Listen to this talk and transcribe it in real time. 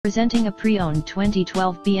Presenting a pre-owned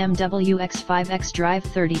 2012 BMW X5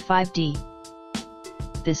 xDrive35d.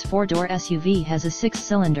 This four-door SUV has a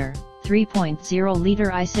 6-cylinder, 3.0-liter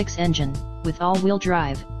i6 engine, with all-wheel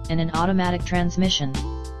drive, and an automatic transmission.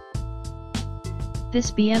 This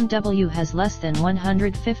BMW has less than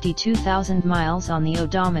 152,000 miles on the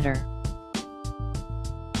odometer.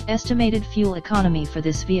 Estimated fuel economy for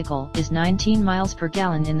this vehicle is 19 miles per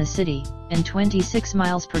gallon in the city, and 26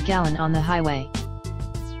 miles per gallon on the highway.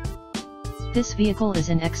 This vehicle is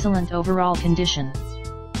in excellent overall condition.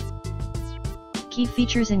 Key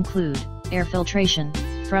features include air filtration,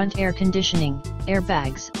 front air conditioning,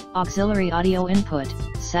 airbags, auxiliary audio input,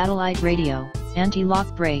 satellite radio,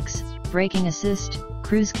 anti-lock brakes, braking assist,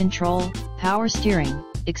 cruise control, power steering,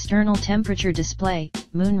 external temperature display,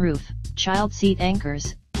 moonroof, child seat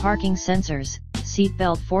anchors, parking sensors, seat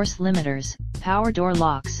belt force limiters, power door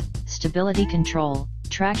locks, stability control,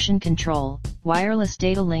 traction control, wireless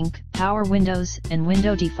data link, power windows and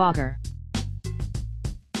window defogger.